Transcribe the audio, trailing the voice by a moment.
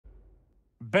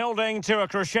Building to a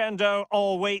crescendo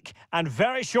all week, and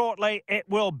very shortly it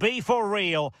will be for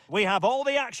real. We have all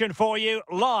the action for you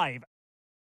live.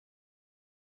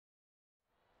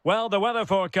 Well, the weather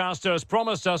forecasters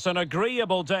promised us an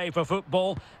agreeable day for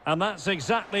football, and that's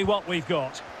exactly what we've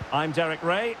got. I'm Derek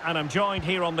Ray, and I'm joined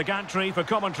here on the gantry for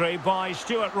commentary by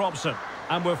Stuart Robson.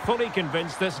 And we're fully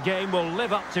convinced this game will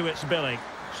live up to its billing.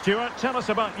 Stuart, tell us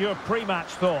about your pre-match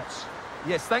thoughts.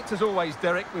 Yes, thanks as always,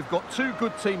 Derek. We've got two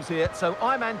good teams here, so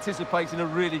I'm anticipating a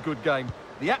really good game.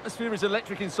 The atmosphere is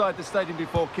electric inside the stadium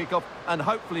before kick-off, and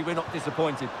hopefully we're not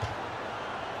disappointed.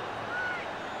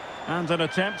 And an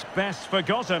attempt best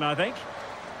forgotten, I think.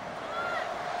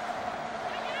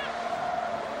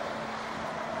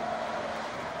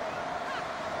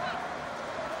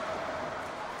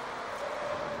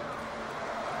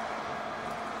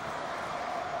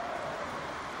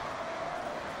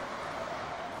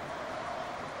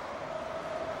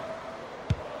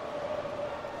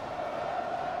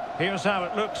 Here's how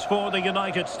it looks for the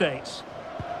United States.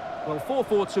 Well,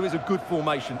 4-4-2 is a good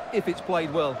formation if it's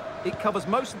played well. It covers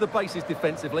most of the bases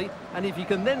defensively, and if you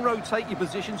can then rotate your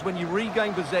positions when you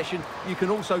regain possession, you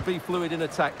can also be fluid in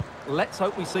attack. Let's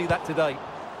hope we see that today.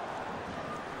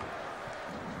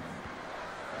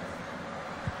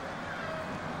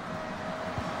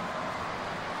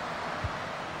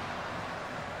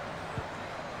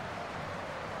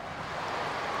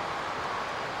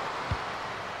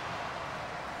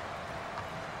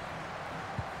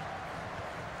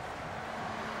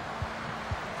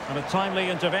 And a timely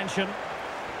intervention.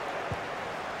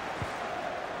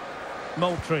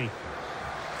 Moultrie.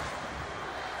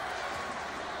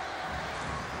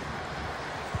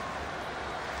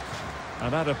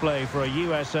 And out of play for a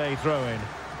USA throw-in.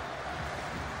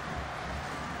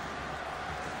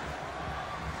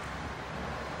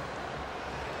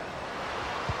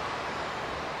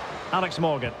 Alex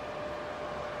Morgan.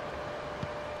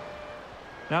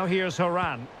 Now here's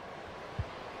Horan.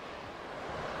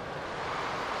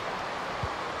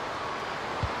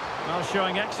 Now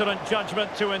showing excellent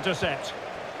judgment to intercept.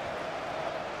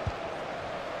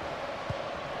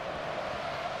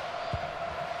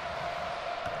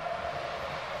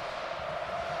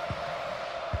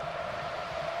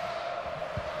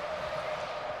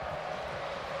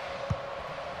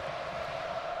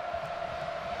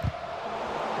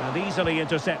 And easily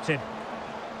intercepted.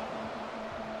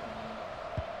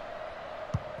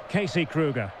 Casey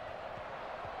Kruger.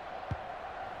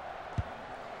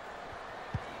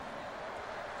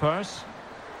 Purse.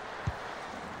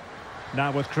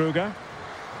 Now with Kruger.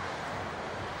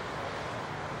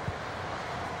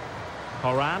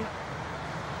 Horan.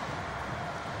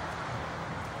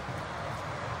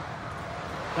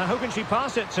 Now who can she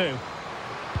pass it to?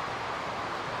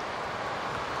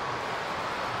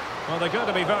 Well, they're going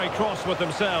to be very cross with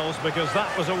themselves because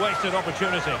that was a wasted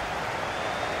opportunity.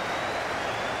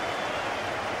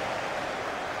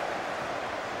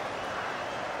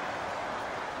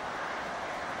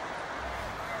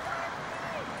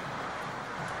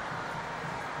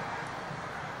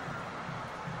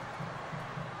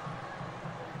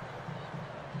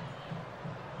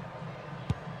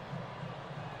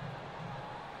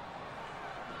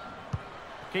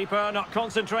 Keeper not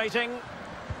concentrating.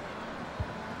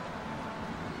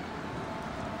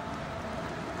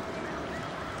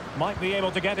 Might be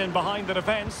able to get in behind the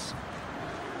defence.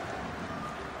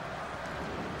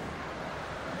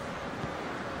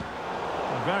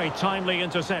 A very timely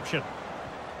interception.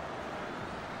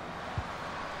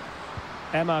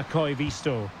 Emma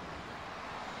Koivisto.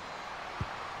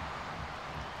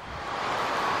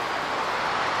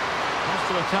 Has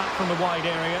to attack from the wide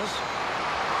areas.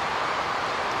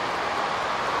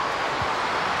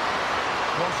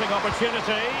 Crossing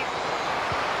opportunity.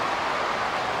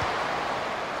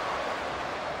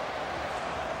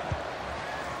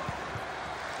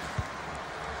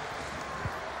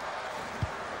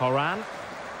 Horan.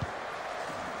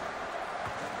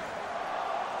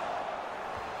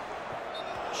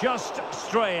 Just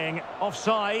straying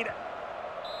offside.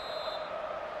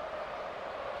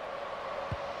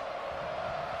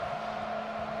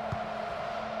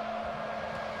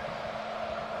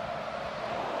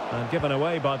 And given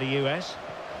away by the US.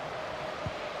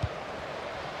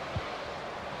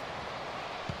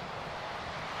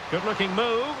 Good looking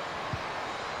move.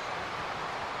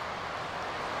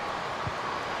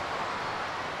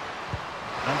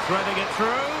 And threading it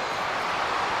through.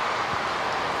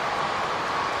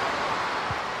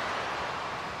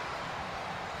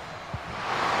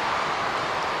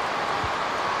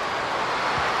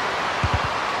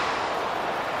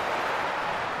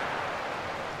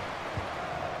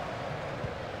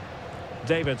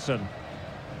 Davidson.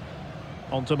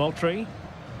 On to Moultrie.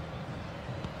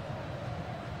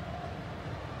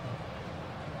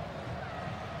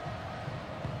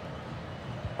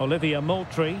 Olivia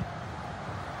Moultrie.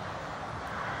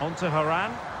 On to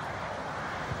Haran.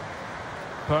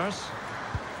 Purse.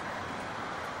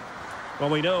 Well,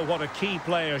 we know what a key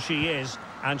player she is,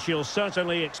 and she'll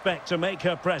certainly expect to make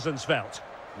her presence felt.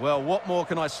 Well, what more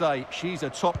can I say? She's a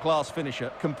top-class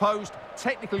finisher. Composed,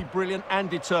 technically brilliant and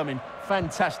determined.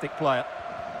 Fantastic player.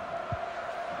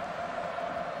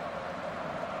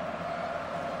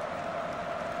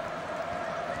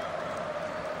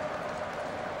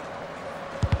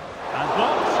 And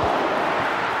blocked.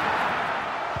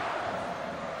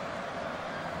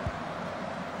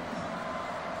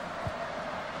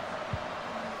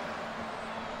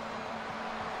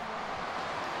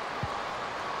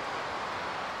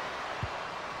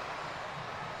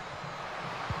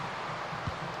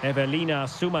 Evelina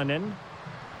Sumanen.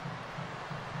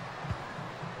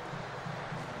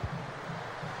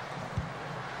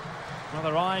 Well,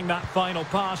 they're eyeing that final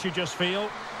pass, you just feel.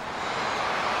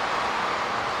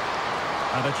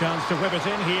 And a chance to whip it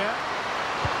in here.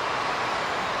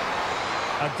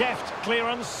 A deft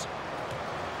clearance.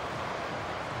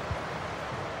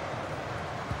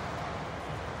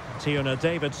 Tiona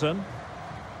Davidson.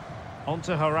 On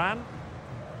to Haran.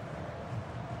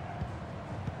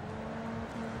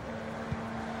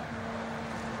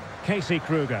 Casey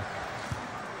Kruger.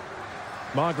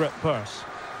 Margaret Purse.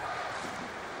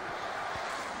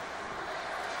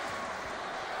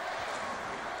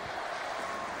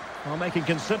 Well, making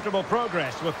considerable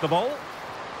progress with the ball.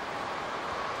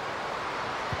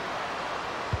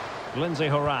 Lindsay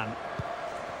Horan.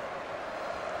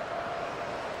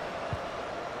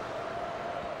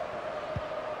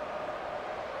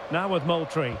 Now with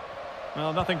Moultrie.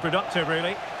 Well, nothing productive,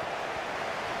 really.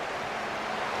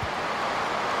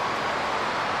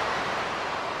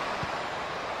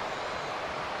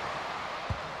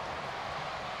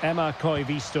 Emma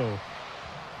Koivisto.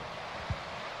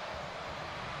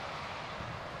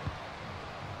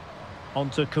 On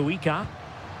to Kuika.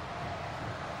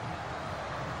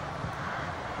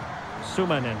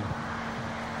 Sumanen.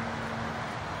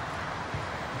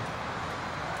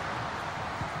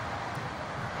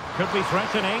 Could be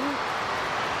threatening.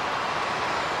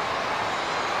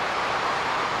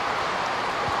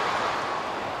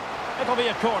 It'll be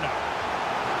a corner.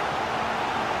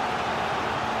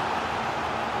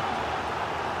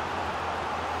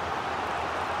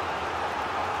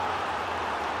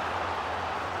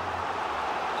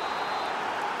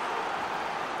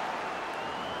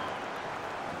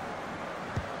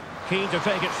 Keen to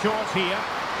take it short here.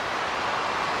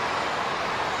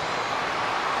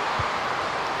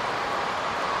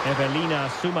 Evelina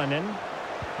Sumanen,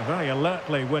 very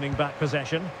alertly winning back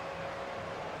possession.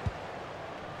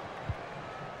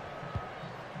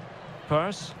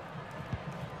 Purse.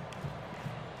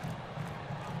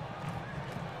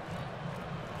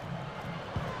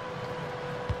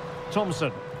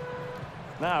 Thompson.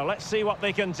 Now, let's see what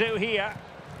they can do here.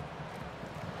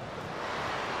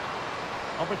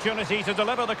 Opportunity to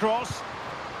deliver the cross.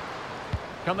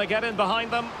 Can they get in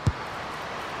behind them?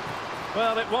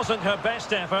 Well, it wasn't her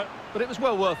best effort. But it was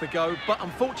well worth a go. But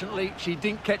unfortunately, she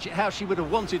didn't catch it how she would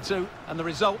have wanted to. And the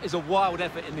result is a wild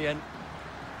effort in the end.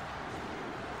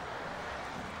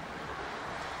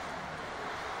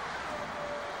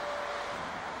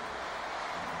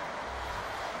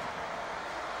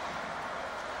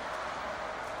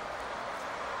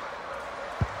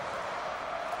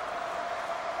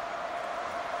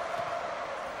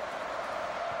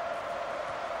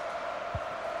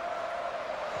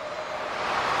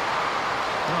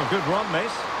 Oh, good run,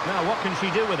 miss. Now, what can she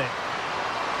do with it?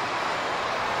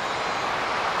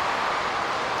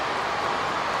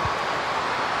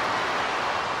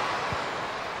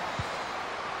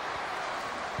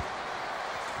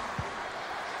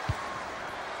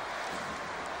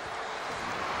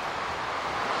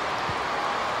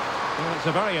 Well, it's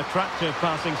a very attractive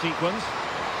passing sequence.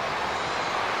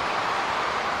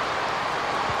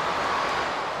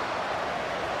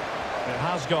 It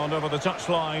has gone over the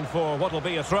touchline for what will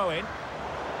be a throw-in.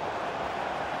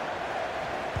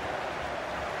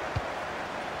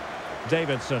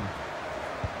 Davidson.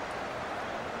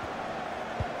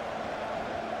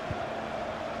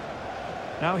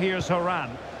 Now here's Horan.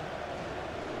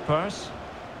 Purse.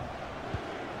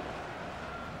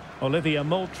 Olivia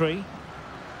Moultrie.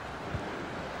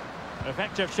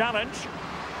 Effective challenge.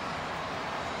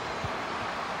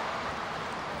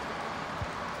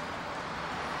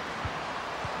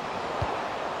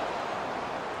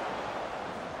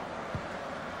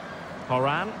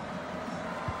 Horan.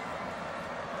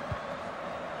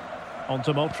 On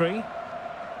to Moultrie.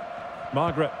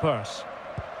 Margaret Purse.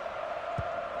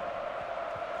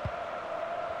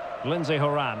 Lindsay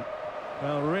Horan.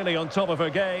 Well, really on top of her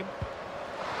game.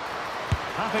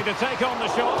 Happy to take on the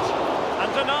shot.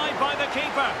 And denied by the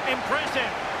keeper.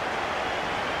 Impressive.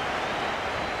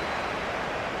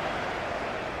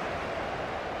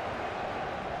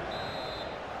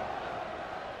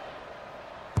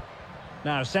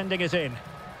 Now sending it in.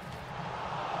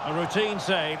 A routine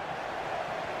save.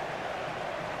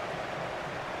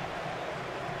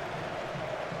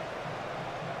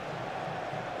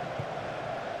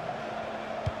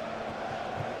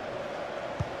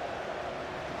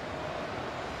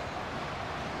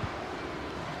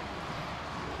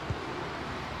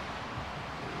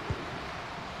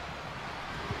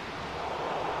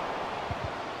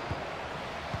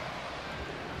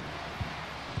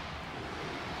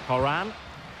 Horan.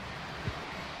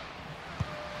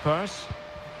 Purse.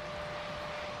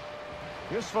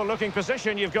 Useful looking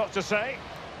position, you've got to say.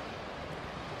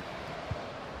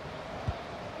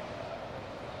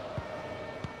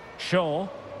 Shaw.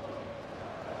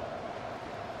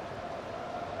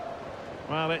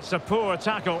 Well, it's a poor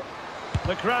tackle.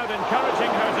 The crowd encouraging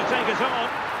her to take it on.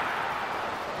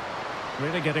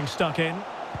 Really getting stuck in.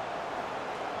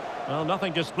 Well,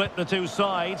 nothing to split the two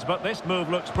sides, but this move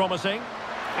looks promising.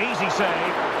 Easy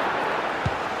save.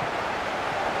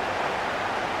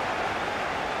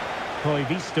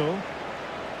 Koivisto.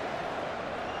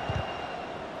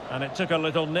 And it took a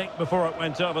little nick before it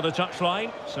went over the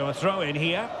touchline. So a throw in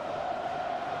here.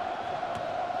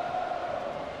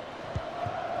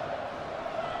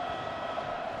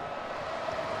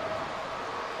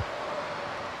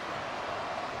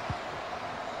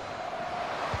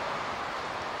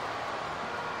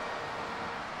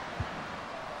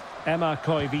 Emma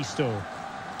Koivisto.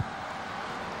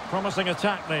 Promising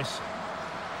attack this.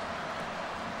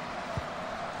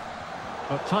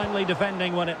 But timely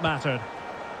defending when it mattered.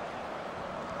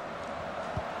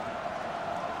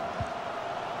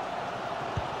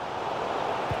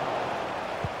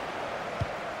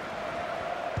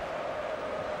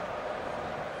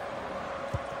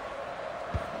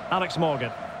 Alex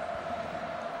Morgan.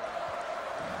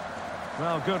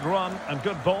 Well, good run and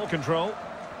good ball control.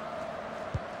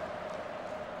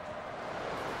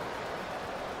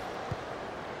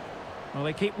 Well,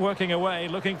 they keep working away,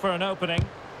 looking for an opening.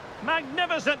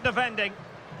 Magnificent defending.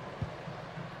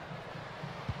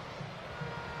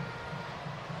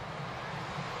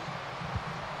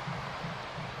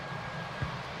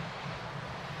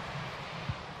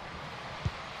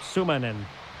 Sumanen.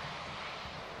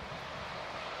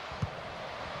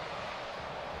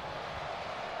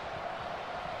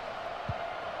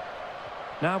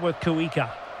 Now with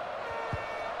Kuika.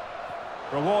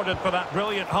 Rewarded for that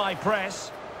brilliant high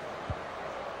press.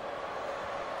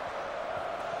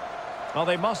 Well,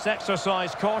 they must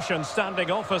exercise caution standing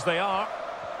off as they are.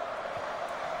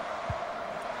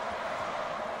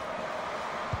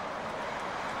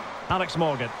 Alex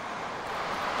Morgan.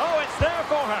 Oh, it's there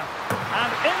for her.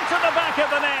 And into the back of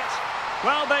the net.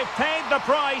 Well, they've paid the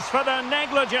price for their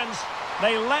negligence.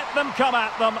 They let them come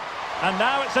at them. And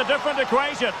now it's a different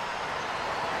equation.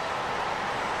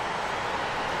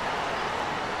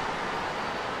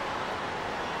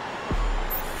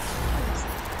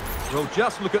 Well,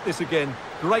 just look at this again.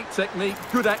 Great technique,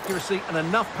 good accuracy, and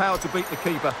enough power to beat the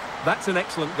keeper. That's an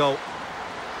excellent goal.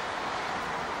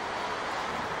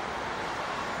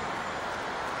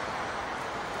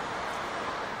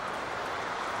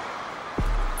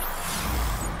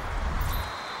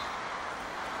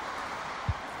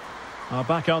 Are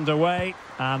back underway,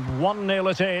 and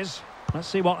 1-0 it is. Let's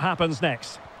see what happens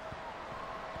next.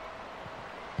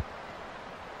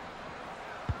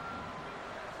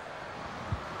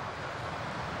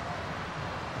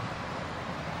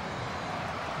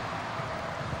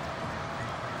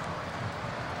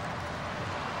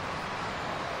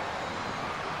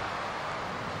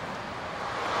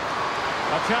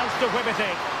 A chance to whip it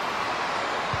in.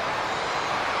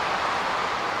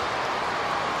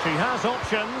 She has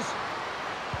options.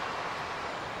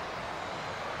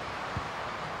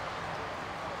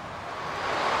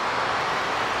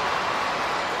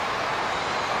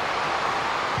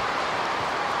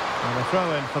 And a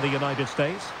throw in for the United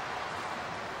States.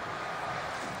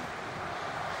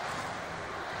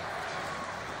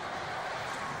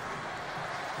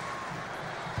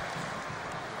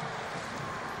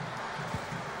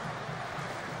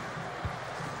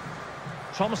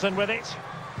 Thompson with it.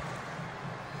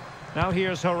 Now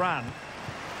here's Horan.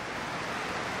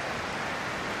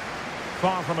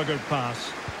 Far from a good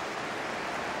pass.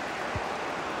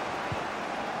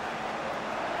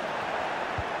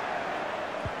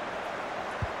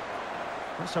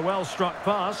 That's a well-struck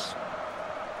pass.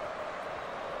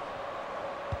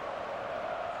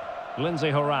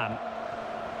 Lindsay Horan.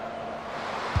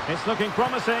 It's looking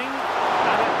promising.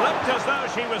 And it looked as though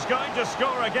she was going to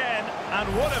score again and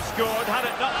would have scored had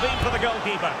it not been for the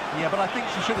goalkeeper. Yeah, but I think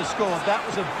she should have scored. That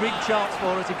was a big chance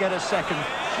for her to get a second.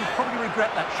 She'll probably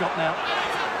regret that shot now.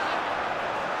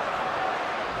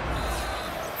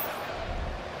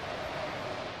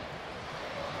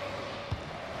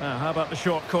 Now, how about the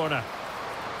short corner?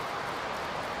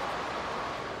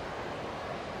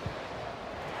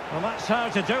 Well, that's how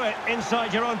to do it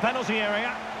inside your own penalty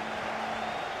area.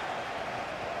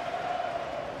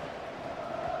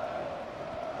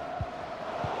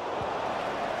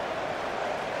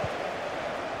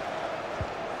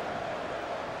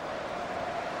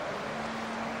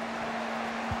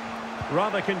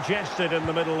 Rather congested in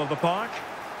the middle of the park.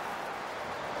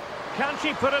 Can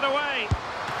she put it away?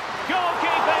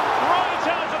 Goalkeeping right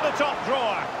out of the top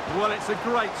drawer. Well, it's a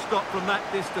great stop from that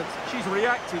distance. She's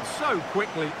reacted so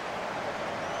quickly.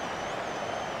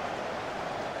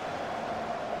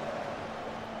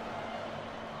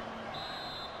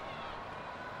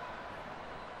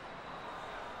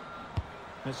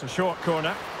 It's a short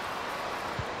corner.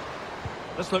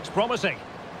 This looks promising.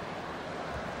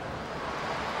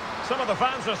 Some of the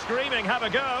fans are screaming, have a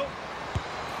go.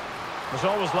 It's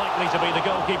always likely to be the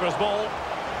goalkeeper's ball.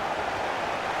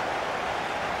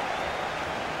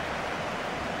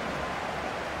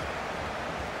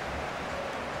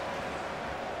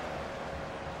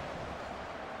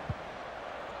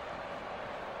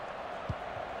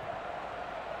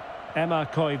 Emma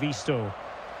Koivisto.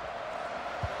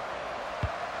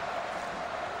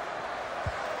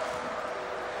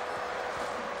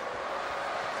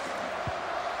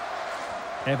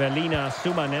 Evelina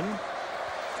Sumanen.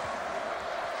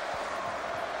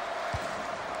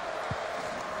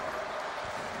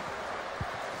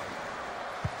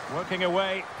 Working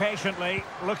away patiently,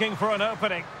 looking for an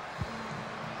opening.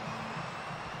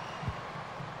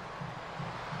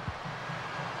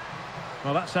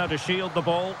 Well, that's how to shield the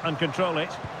ball and control it.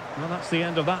 Well, that's the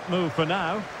end of that move for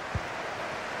now.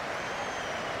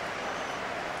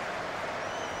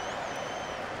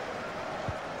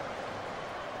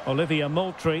 Olivia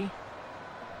Moultrie.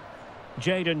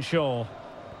 Jayden Shaw.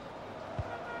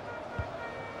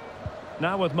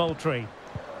 Now with Moultrie.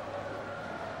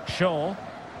 Shaw.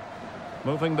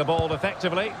 Moving the ball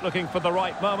effectively, looking for the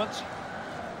right moment.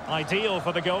 Ideal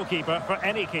for the goalkeeper, for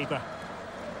any keeper.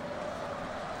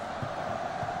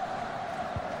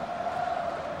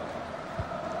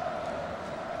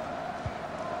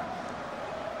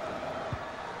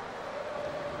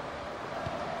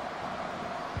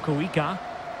 Kuika.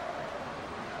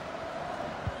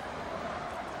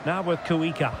 Now with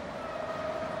Kuika.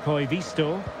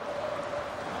 Koivisto.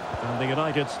 And the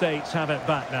United States have it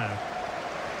back now.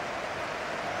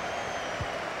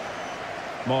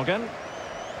 Morgan.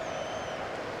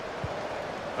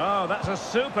 Oh, that's a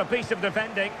super piece of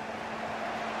defending.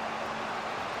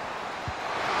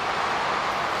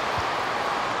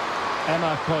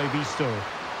 Emma Koivisto.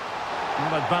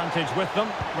 An advantage with them.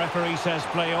 Referee says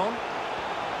play on.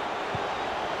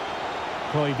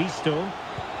 Koivisto.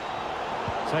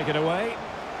 Take it away.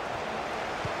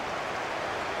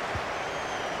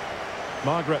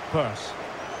 Margaret Purse.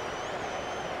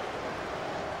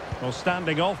 Well,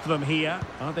 standing off them here.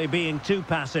 Are they being too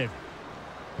passive?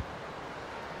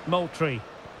 Moultrie.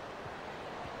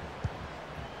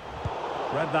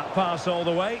 Read that pass all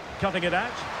the way, cutting it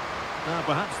out. Now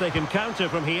perhaps they can counter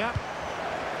from here.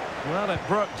 Well, it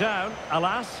broke down,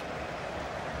 alas.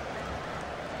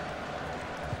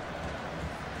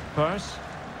 Purse.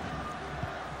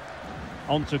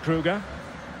 On to Kruger.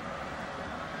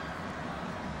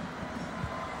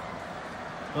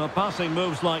 Well, passing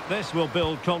moves like this will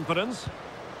build confidence.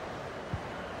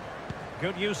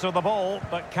 Good use of the ball,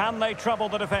 but can they trouble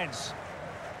the defence?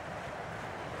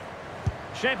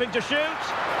 Shaping to shoot.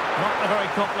 Not a very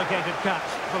complicated catch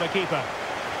for the keeper.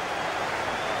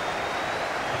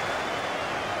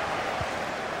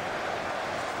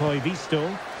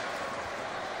 Koivisto.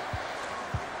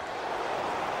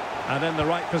 And in the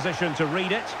right position to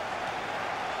read it.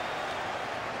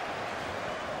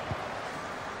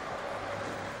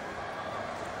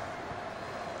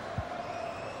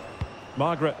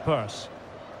 Margaret Purse.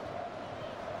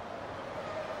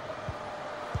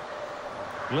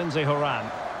 Lindsay Horan.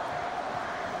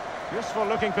 Useful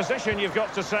looking position, you've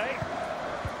got to say.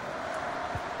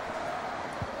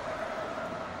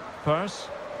 Purse.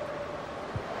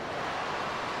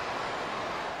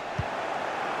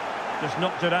 Just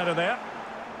knocked it out of there.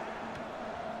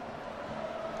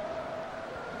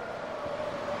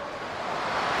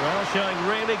 Well, showing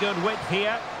really good width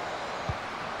here.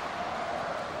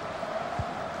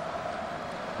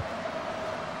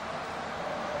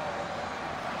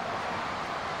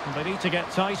 And they need to get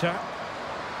tighter.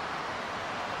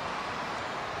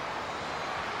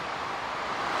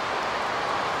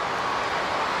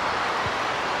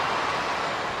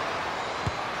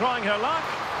 Trying her luck.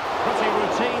 Pretty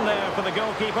routine there for the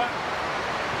goalkeeper.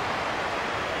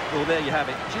 Well, there you have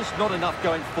it. Just not enough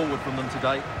going forward from them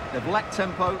today. They've lacked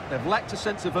tempo, they've lacked a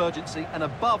sense of urgency, and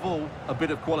above all, a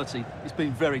bit of quality. It's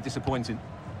been very disappointing.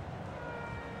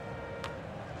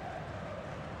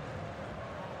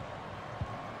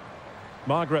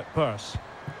 Margaret Purse.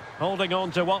 Holding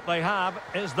on to what they have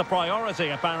is the priority,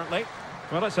 apparently.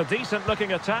 Well, it's a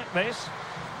decent-looking attack, this.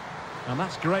 And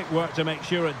that's great work to make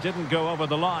sure it didn't go over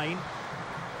the line.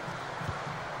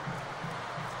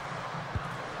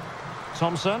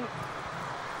 Thompson.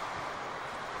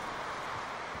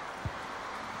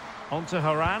 On to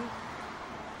Haran.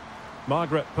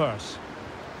 Margaret Purse.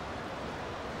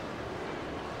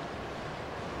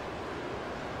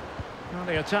 Well,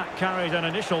 the attack carried an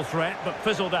initial threat, but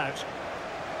fizzled out.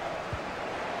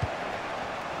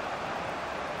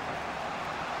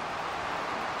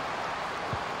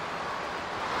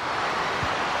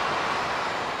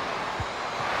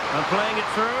 And playing it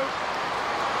through.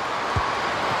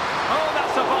 Oh,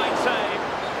 that's a fine save.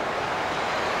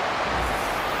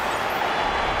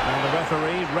 And the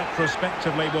referee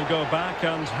retrospectively will go back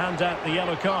and hand out the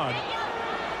yellow card.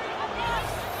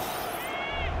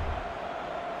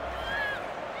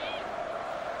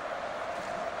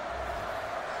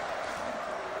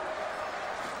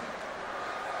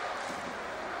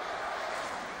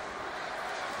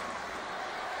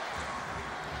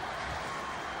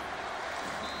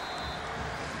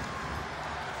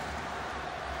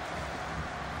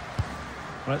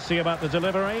 Let's see about the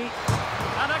delivery.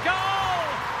 And a goal!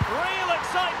 Real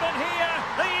excitement here,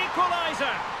 the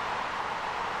equaliser.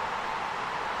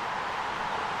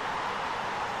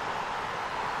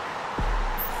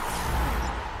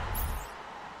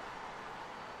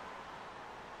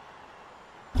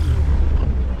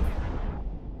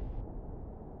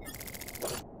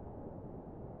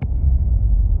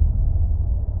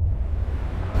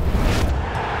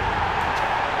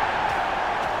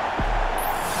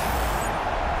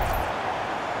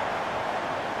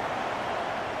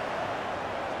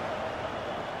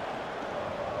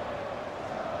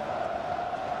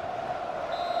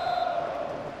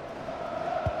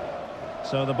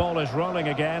 So the ball is rolling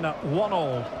again at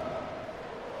 1-1.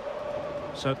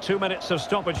 So 2 minutes of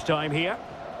stoppage time here.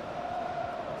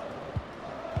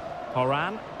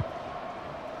 Horan.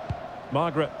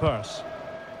 Margaret Purse.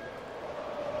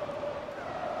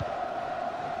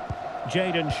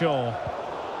 Jayden Shaw.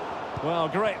 Well,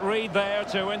 great read there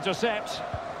to intercept.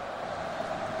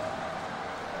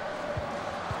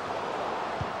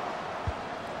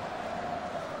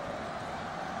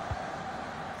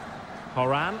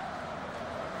 Horan.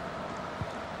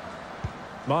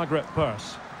 Margaret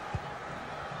Purse.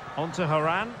 On to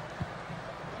Haran.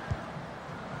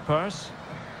 Purse.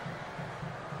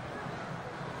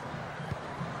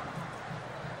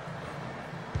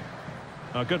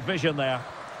 Oh, good vision there.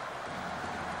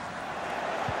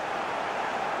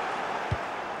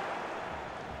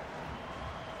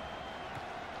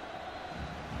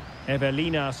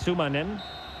 Evelina Sumanen.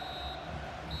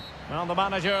 Well, the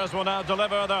managers will now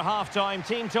deliver their half-time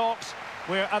team talks.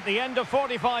 We're at the end of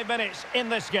 45 minutes in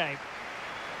this game.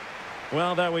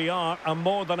 Well, there we are. A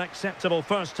more than acceptable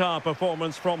first-half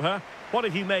performance from her. What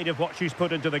have you made of what she's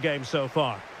put into the game so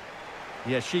far?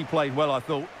 Yeah, she played well, I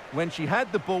thought. When she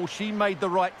had the ball, she made the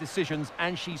right decisions,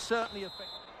 and she certainly affected.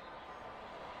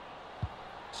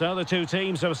 So the two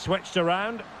teams have switched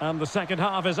around, and the second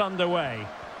half is underway.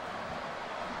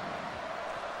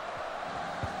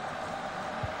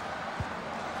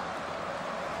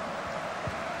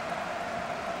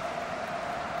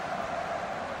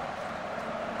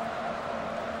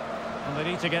 And they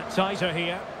need to get tighter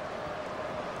here.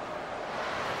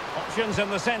 Options in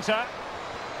the centre.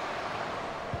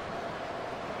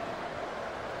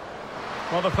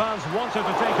 Well, the fans wanted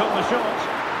to take on the shot.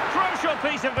 Crucial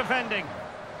piece of defending.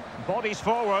 Bodies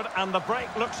forward and the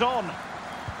break looks on.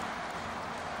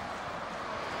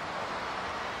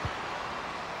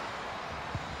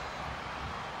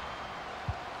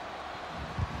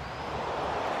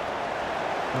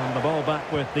 And the ball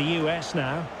back with the US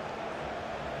now.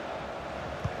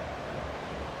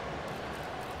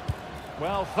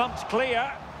 Well, thumped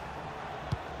clear.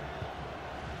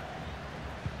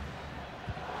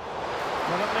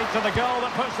 Will it lead to the goal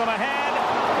that puts them ahead?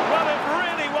 Well, it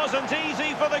really was wasn't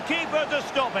easy for the keeper to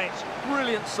stop it.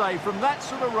 Brilliant save. From that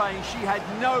sort of range, she had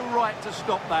no right to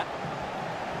stop that.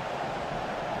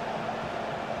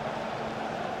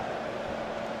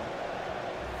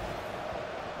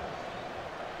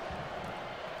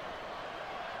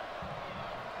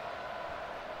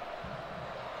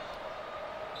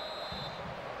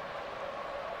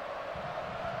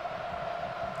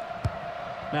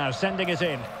 Now sending it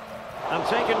in. And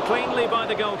taken cleanly by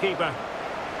the goalkeeper.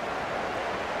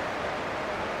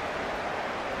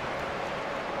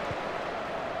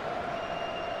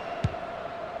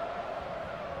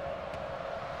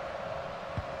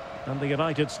 And the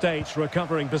United States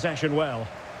recovering possession well.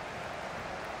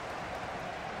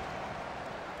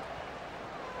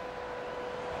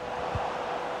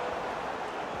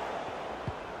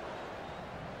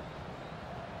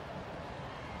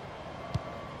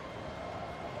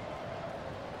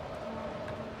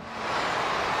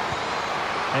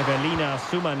 Evelina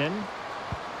Sumanen.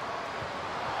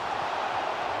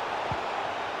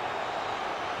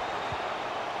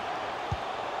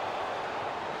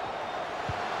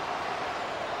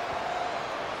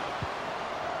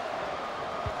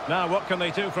 Now what can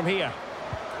they do from here?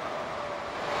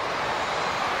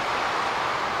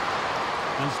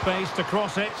 And space to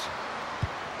cross it.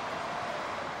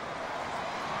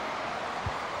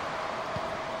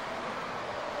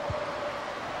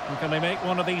 And can they make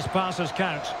one of these passes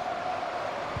count?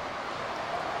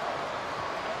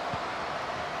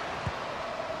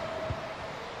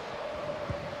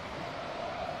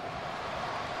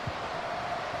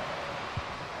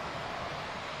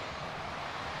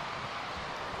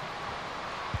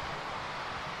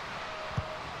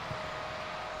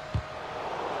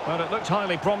 Well, it looked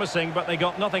highly promising, but they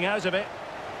got nothing out of it.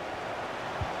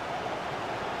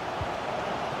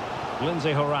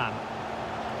 Lindsay Horan.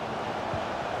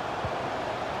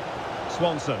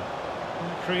 Swanson.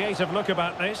 Creative look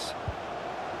about this.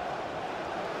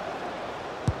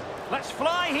 Let's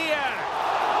fly here!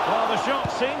 Well, the shot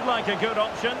seemed like a good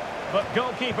option, but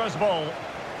goalkeeper's ball.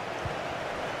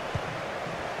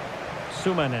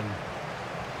 Sumanen.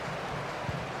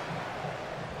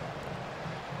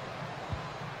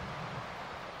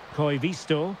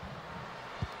 Koivisto.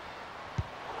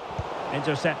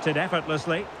 Intercepted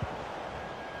effortlessly.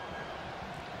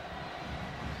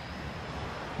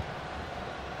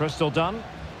 Crystal Dunn.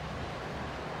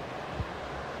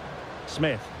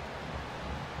 Smith.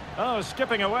 Oh,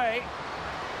 skipping away.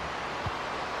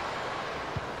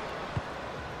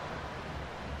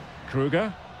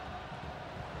 Kruger.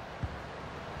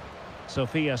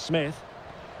 Sophia Smith.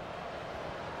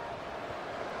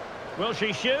 Will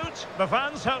she shoot? The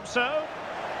fans hope so.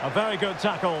 A very good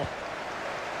tackle.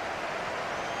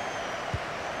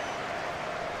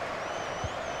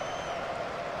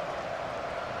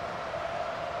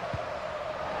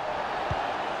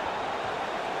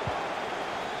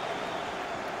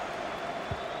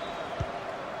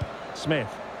 Smith.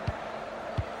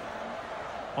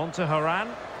 On to Horan.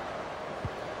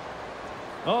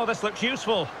 Oh, this looks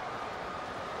useful.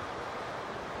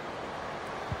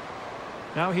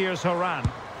 Now here's Horan.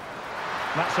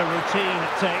 That's a routine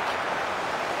take.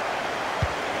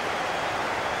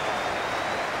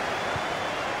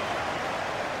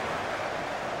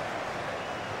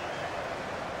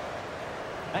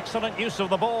 Excellent use of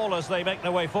the ball as they make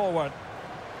their way forward.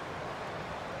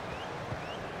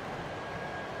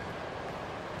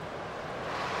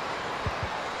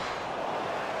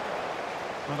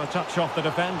 Well, a touch off the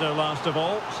defender last of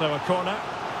all, so a corner.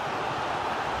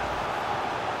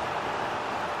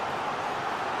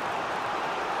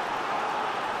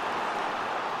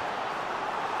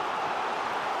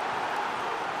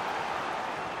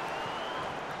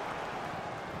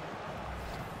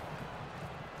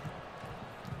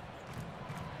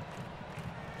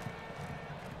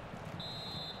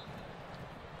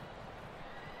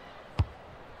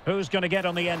 Who's going to get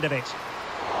on the end of it?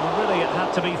 Well, really, it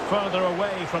had to be further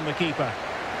away from the keeper.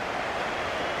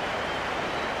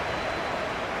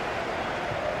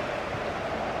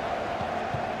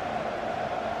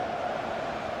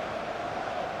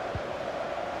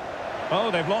 Oh,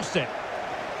 they've lost it.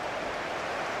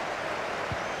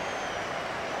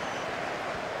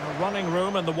 A running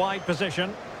room in the wide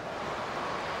position.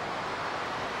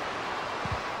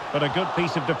 But a good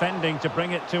piece of defending to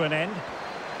bring it to an end.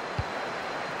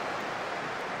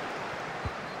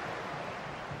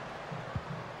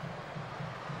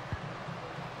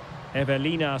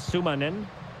 Evelina Sumanen.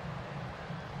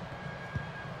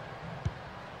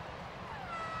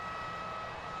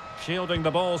 Shielding the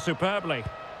ball superbly.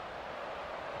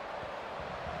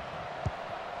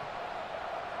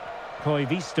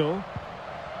 Koivisto.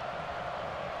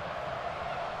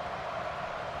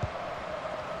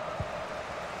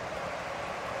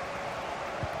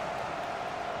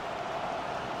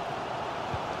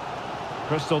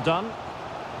 Crystal done.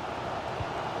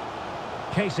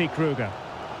 Casey Kruger.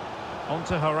 On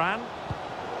to Haran.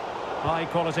 High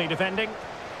quality defending.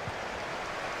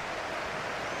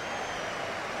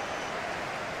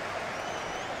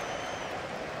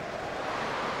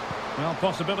 Well,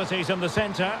 possibilities in the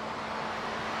centre.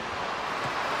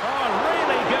 Oh,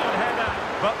 really good header.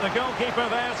 But the goalkeeper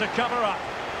there to cover up.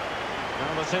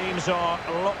 Well, the teams are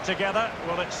locked together.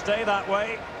 Will it stay that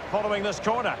way following this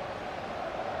corner?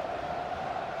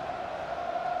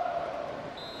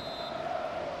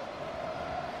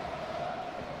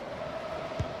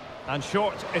 And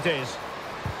short it is.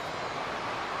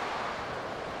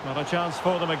 Not a chance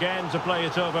for them again to play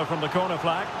it over from the corner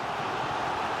flag.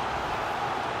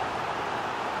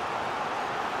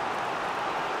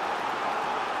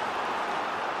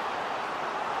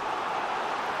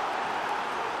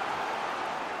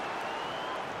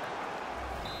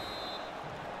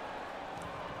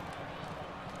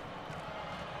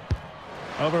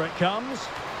 Over it comes.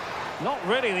 Not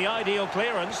really the ideal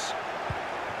clearance.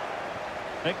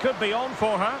 It could be on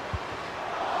for her.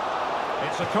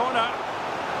 It's a corner.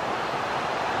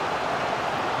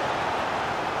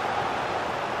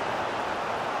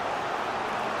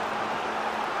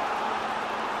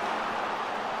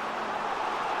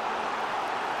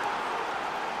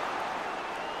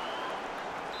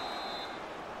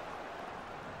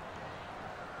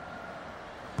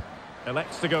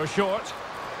 Elects to go short.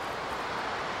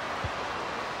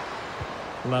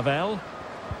 Lavelle.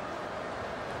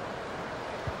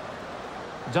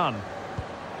 Done.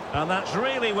 And that's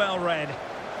really well read.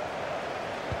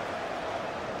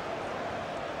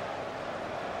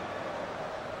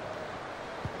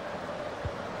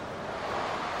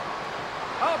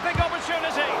 Oh, big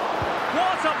opportunity.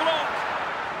 What a block.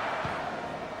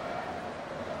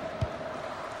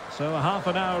 So a half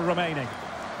an hour remaining.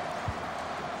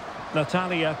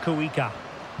 Natalia Kuika.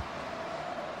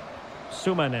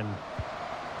 Sumanin.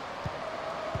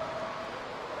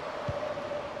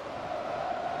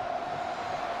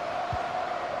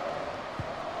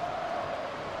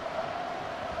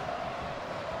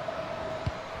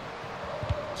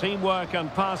 Teamwork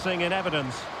and passing in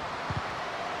evidence.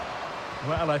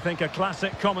 Well, I think a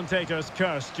classic commentator's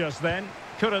curse just then.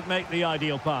 Couldn't make the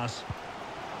ideal pass.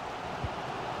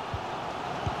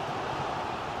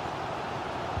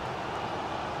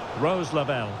 Rose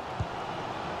Lavelle.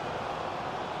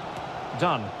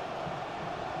 Done.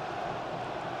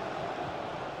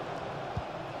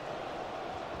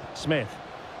 Smith.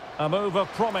 A move of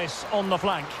promise on the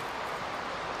flank.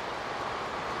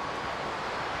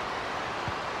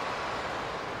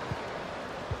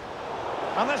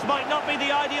 And this might not be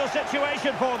the ideal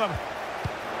situation for them.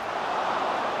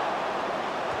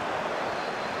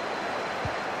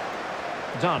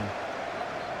 Done.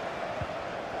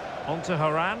 On to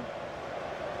Haran.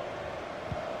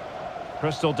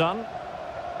 Crystal done.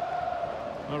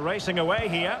 We're racing away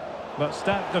here, but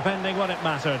stout defending when it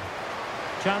mattered.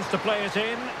 Chance to play it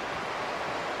in.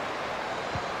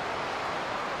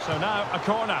 So now a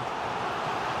corner.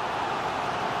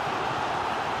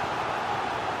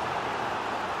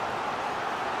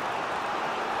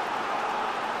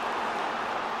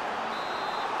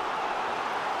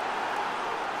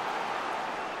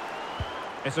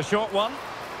 It's a short one.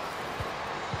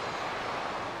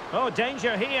 Oh,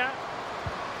 danger here.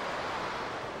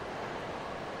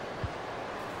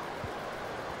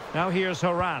 Now here's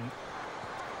Haran.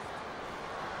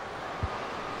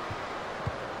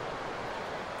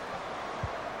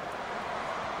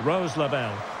 Rose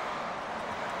Lavelle.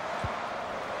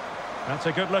 That's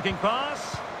a good-looking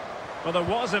pass. Well, there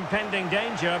was impending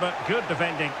danger, but good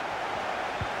defending.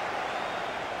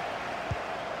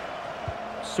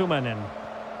 Sumanin.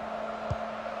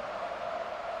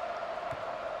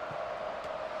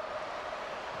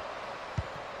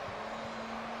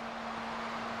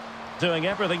 Doing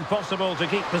everything possible to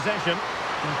keep possession.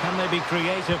 And can they be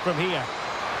creative from here?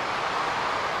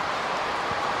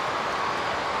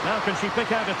 Now can she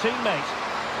pick out a teammate?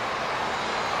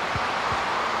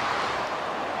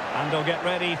 And they'll get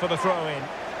ready for the throw-in.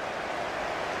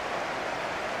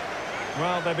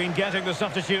 Well, they've been getting the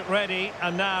substitute ready,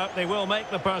 and now they will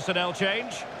make the personnel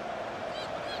change.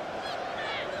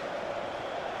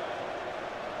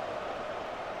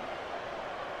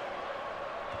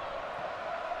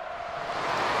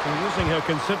 Using her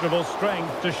considerable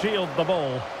strength to shield the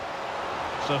ball.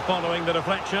 So following the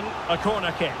deflection, a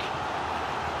corner kick.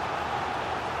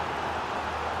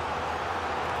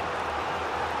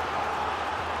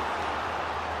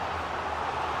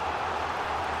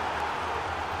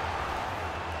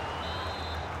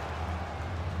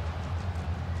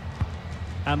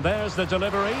 And there's the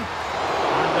delivery.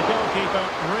 And And the goalkeeper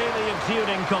really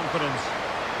exuding confidence.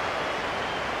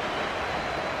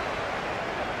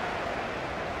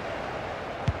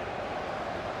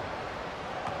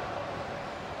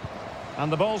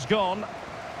 And the ball's gone.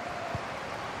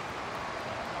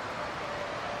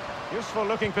 Useful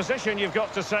looking position, you've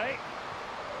got to say.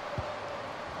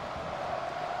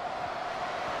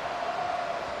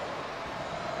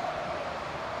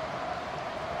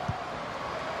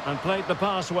 And played the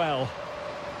pass well.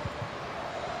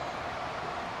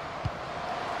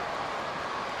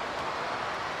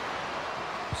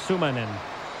 Sumanen.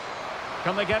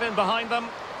 Can they get in behind them?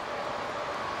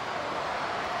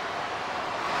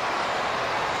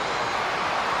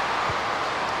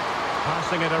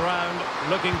 Passing it around,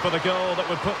 looking for the goal that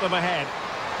would put them ahead.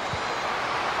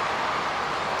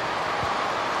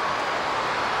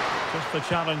 Just the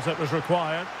challenge that was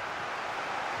required.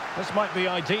 This might be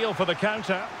ideal for the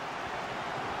counter.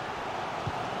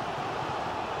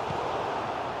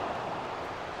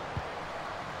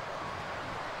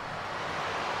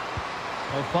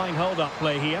 Well, fine hold-up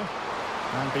play here.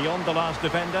 And beyond the last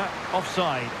defender,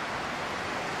 offside.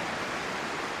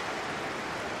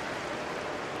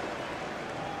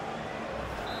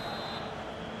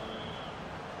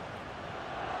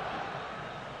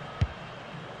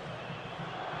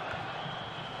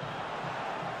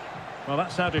 Well,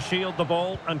 that's how to shield the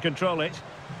ball and control it.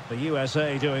 The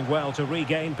USA doing well to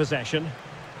regain possession.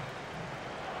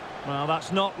 Well,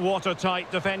 that's not watertight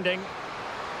defending.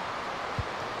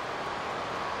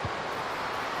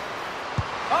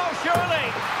 Oh, surely!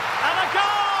 And a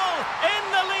goal! In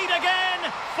the lead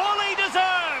again! Fully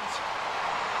deserved!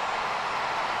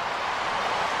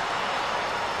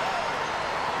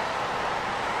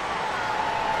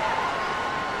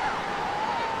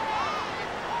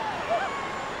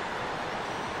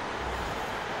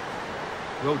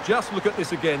 Well, just look at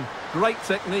this again. Great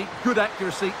technique, good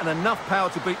accuracy, and enough power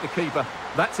to beat the keeper.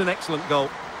 That's an excellent goal.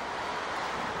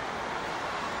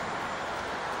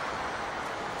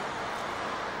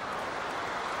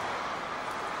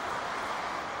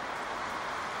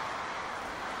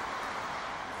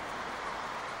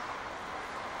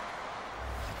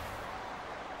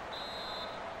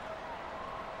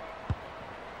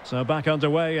 So back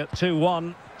underway at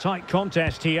 2-1. Tight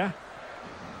contest here.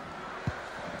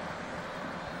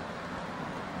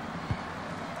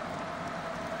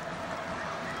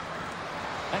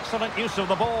 Excellent use of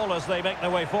the ball as they make their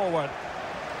way forward.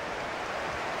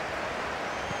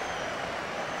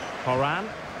 Horan.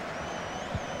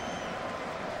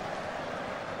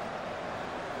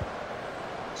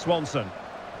 Swanson.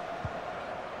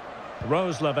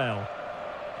 Rose Lavelle.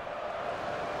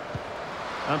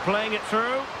 And playing it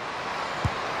through.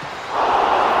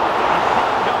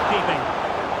 And goalkeeping.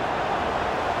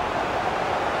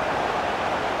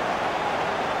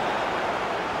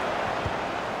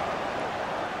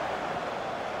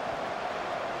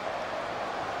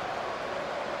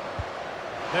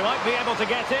 They might be able to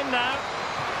get in now.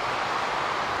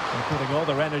 They're putting all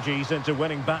their energies into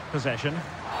winning back possession.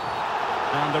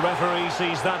 And the referee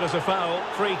sees that as a foul.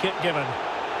 Free kick given.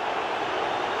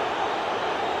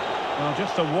 Well,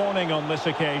 just a warning on this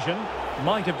occasion.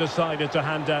 Might have decided to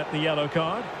hand out the yellow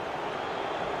card.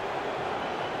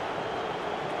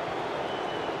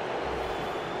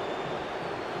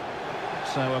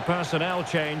 So a personnel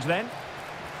change then.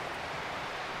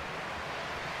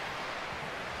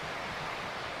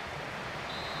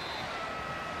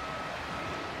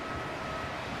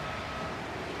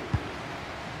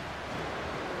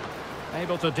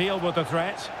 Able to deal with the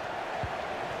threat.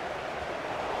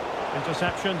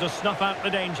 Interception to snuff out the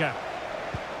danger.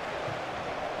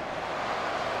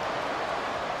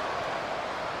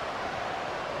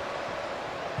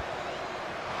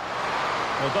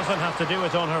 Well, doesn't have to do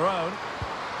it on her own.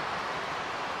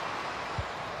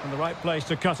 In the right place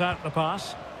to cut out the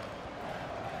pass.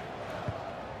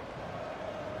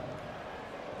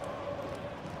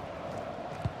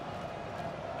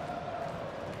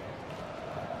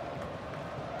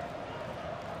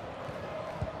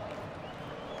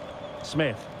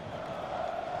 Smith.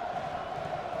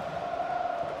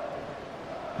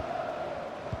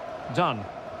 Dunn.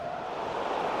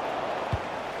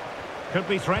 Could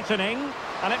be threatening,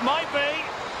 and it might be.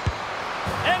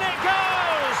 In it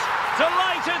goes!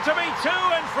 Delighted to be two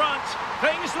in front.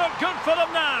 Things look good for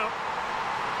them now.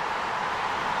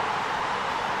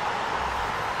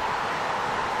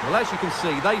 Well, as you can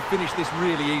see, they finish this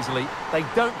really easily. They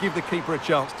don't give the keeper a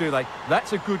chance, do they?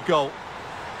 That's a good goal.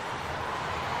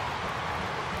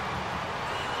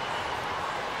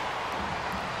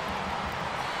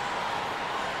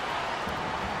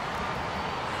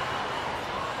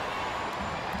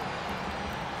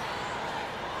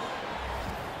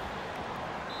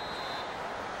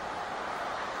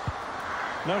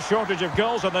 No shortage of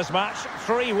goals in this match.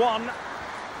 3-1.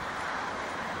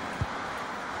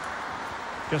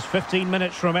 Just 15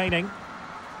 minutes remaining.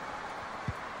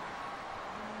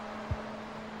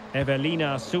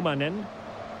 Evelina Sumanen.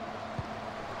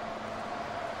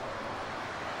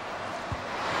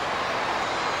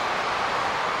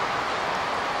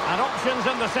 And options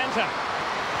in the centre.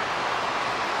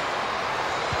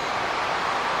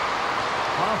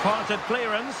 Half-hearted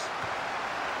clearance.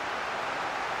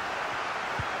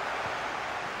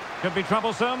 Could be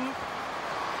troublesome.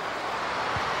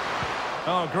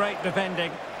 Oh, great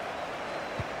defending.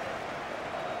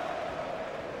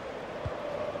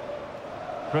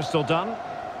 Crystal done.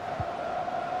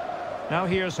 Now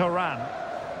here's Horan.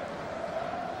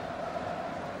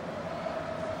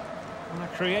 A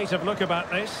creative look about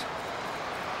this.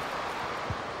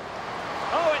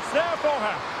 Oh, it's there for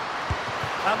her.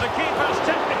 And the keeper's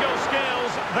technical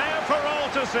skills there for all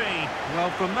to see.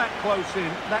 Well, from that close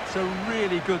in, that's a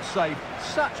really good save.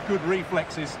 Such good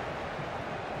reflexes.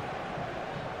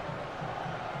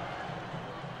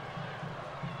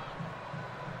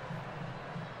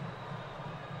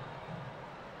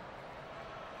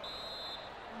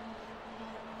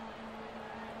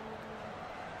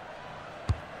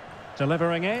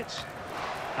 Delivering it.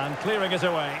 And clearing it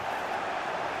away.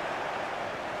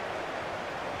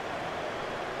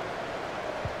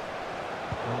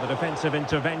 And the defensive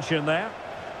intervention there.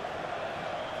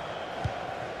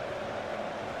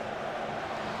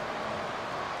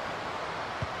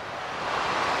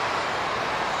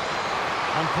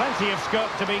 And plenty of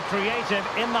scope to be creative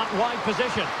in that wide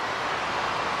position.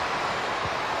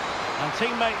 And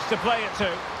teammates to play it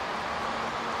to.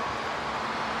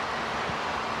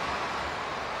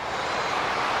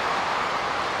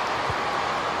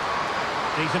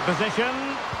 Decent position.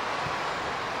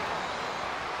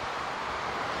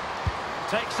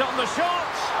 Takes on the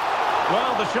shot.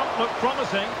 Well, the shot looked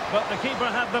promising, but the keeper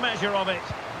had the measure of it.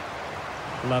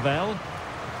 Lavelle.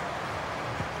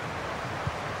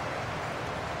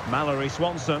 Mallory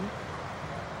Swanson.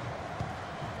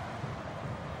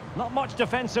 Not much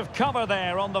defensive cover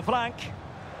there on the flank.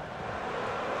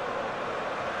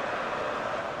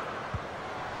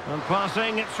 And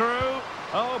passing it through.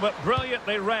 Oh, but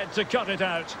brilliantly read to cut it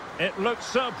out. It looked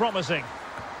so promising.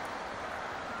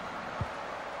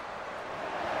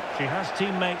 She has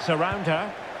teammates around her.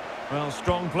 Well,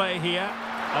 strong play here.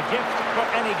 A gift for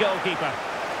any goalkeeper.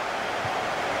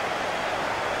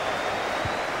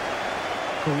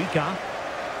 Kuika.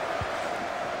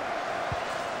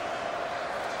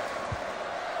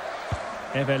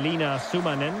 Evelina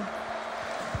Sumanen.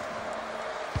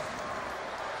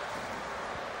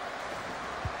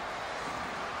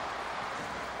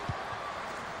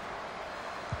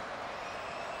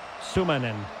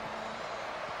 Sumanen.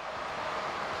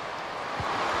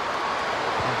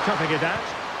 And cutting it out.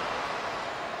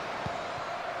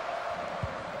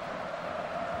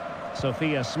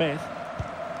 Sophia Smith.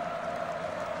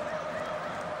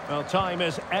 Well, time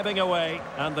is ebbing away,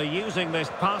 and they're using this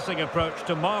passing approach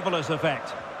to marvellous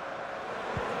effect.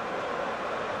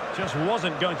 Just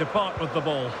wasn't going to part with the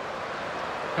ball.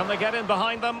 Can they get in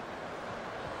behind them?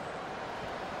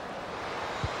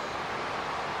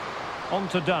 On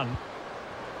to Dunn.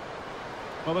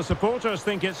 Well, the supporters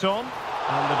think it's on,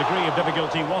 and the degree of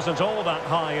difficulty wasn't all that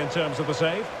high in terms of the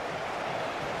save.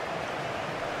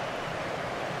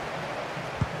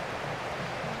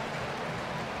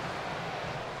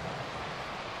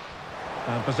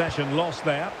 And possession lost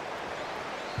there.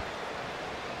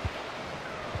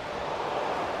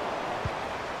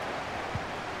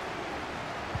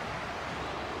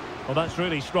 Well, that's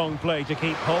really strong play to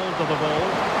keep hold of the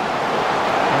ball.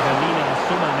 Evelina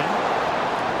Sumanen.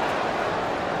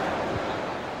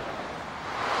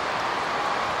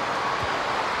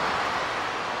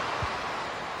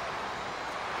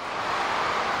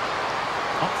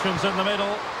 Options in the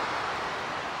middle.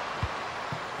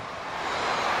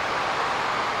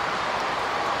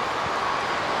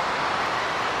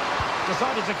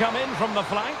 Decided to come in from the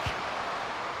flank.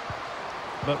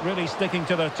 But really sticking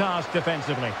to their task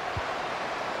defensively.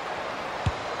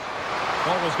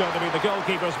 Always going to be the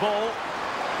goalkeeper's ball.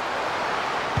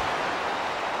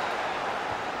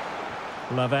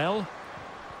 Lavelle.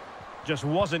 Just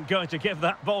wasn't going to give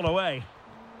that ball away.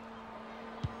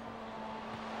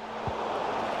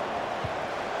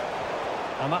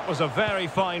 And that was a very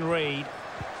fine read.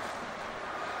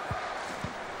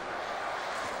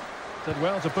 Did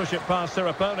well to push it past their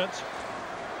opponent.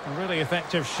 A really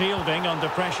effective shielding under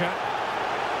pressure.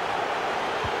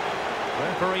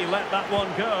 Referee let that one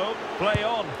go. Play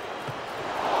on.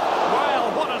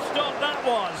 Well, what a stop that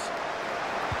was.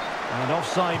 And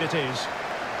offside it is.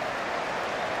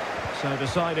 So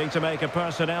deciding to make a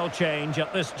personnel change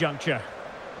at this juncture.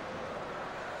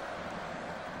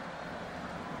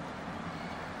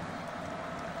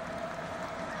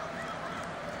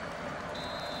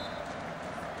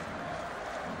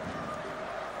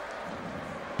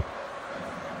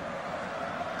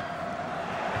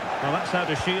 Well, that's how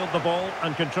to shield the ball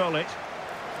and control it.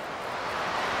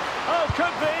 Oh,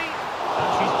 could be!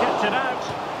 And she's kept it out.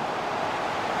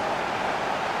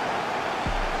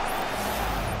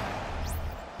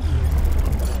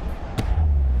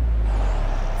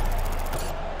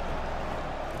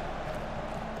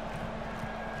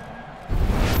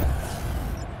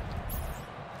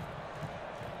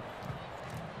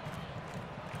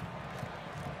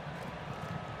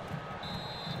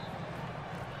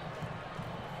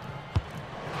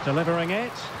 Delivering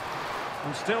it,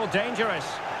 and still dangerous.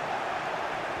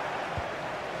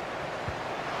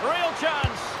 Real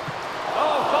chance!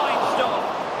 Oh, fine stop.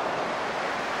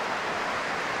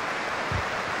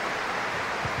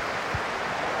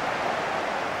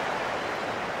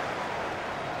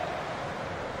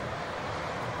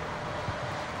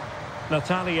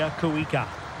 Natalia Kuika.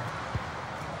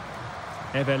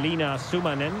 Evelina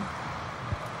Sumanen.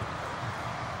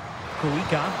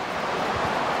 Kuika.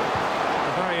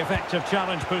 Very effective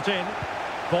challenge put in.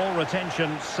 Ball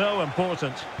retention so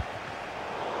important.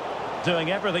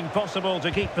 Doing everything possible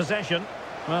to keep possession.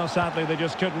 Well, sadly, they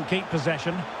just couldn't keep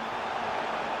possession.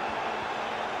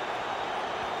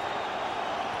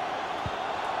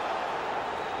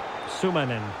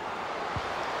 Sumanen.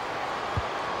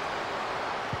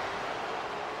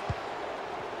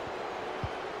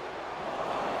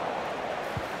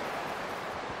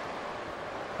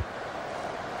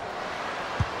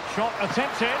 Shot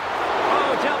attempted.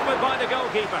 Oh, dealt with by the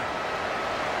goalkeeper.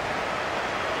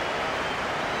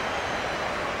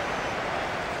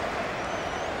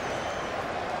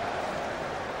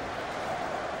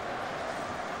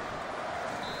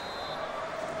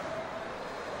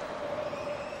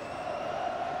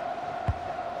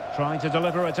 Trying to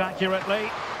deliver it accurately. And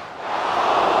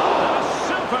a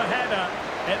super header.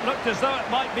 It looked as though it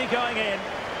might be going in.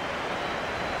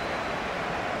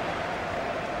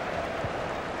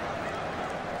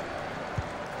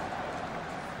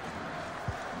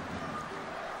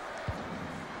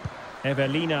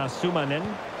 Evelina Sumanen.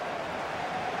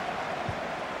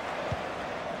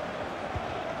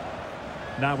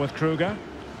 Now with Kruger.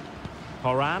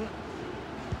 Horan.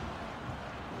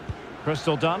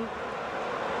 Crystal Dunn.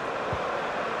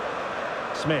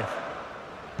 Smith.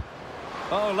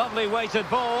 Oh, lovely weighted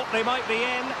ball. They might be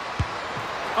in.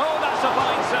 Oh, that's a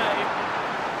fine save.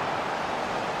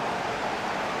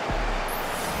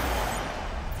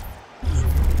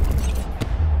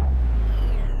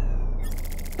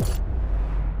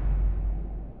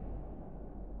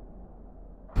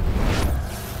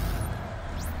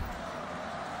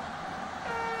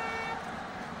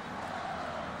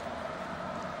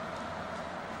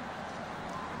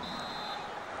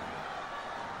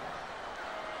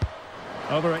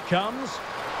 Over it comes.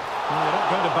 Well, you're not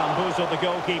going to bamboozle the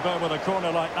goalkeeper with a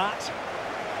corner like that.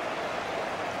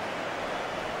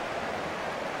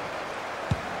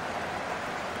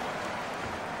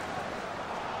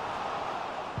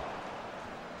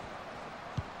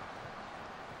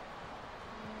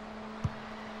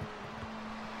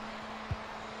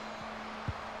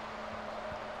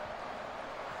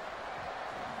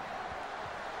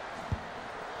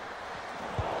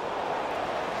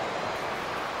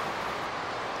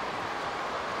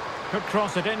 Could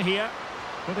cross it in here.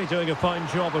 Really doing a fine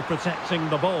job of protecting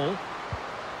the ball.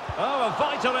 Oh, a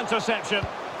vital interception.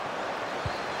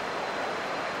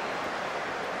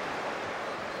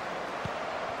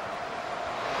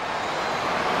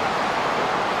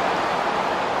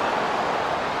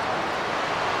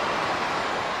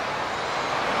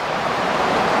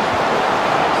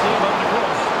 Seal on the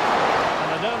cross.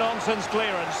 And a no-nonsense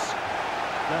clearance.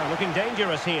 Now looking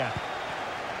dangerous here.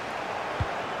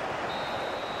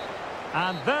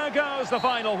 And there goes the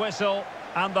final whistle,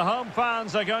 and the home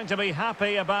fans are going to be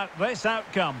happy about this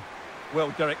outcome.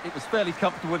 Well, Derek, it was fairly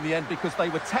comfortable in the end because they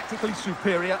were tactically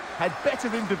superior, had better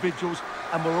individuals,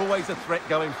 and were always a threat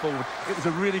going forward. It was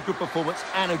a really good performance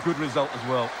and a good result as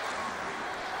well.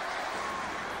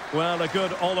 Well, a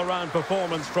good all-around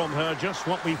performance from her, just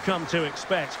what we've come to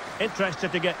expect.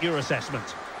 Interested to get your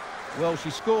assessment. Well, she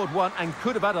scored one and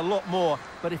could have had a lot more,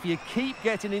 but if you keep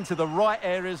getting into the right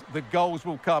areas, the goals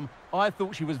will come. I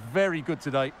thought she was very good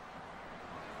today.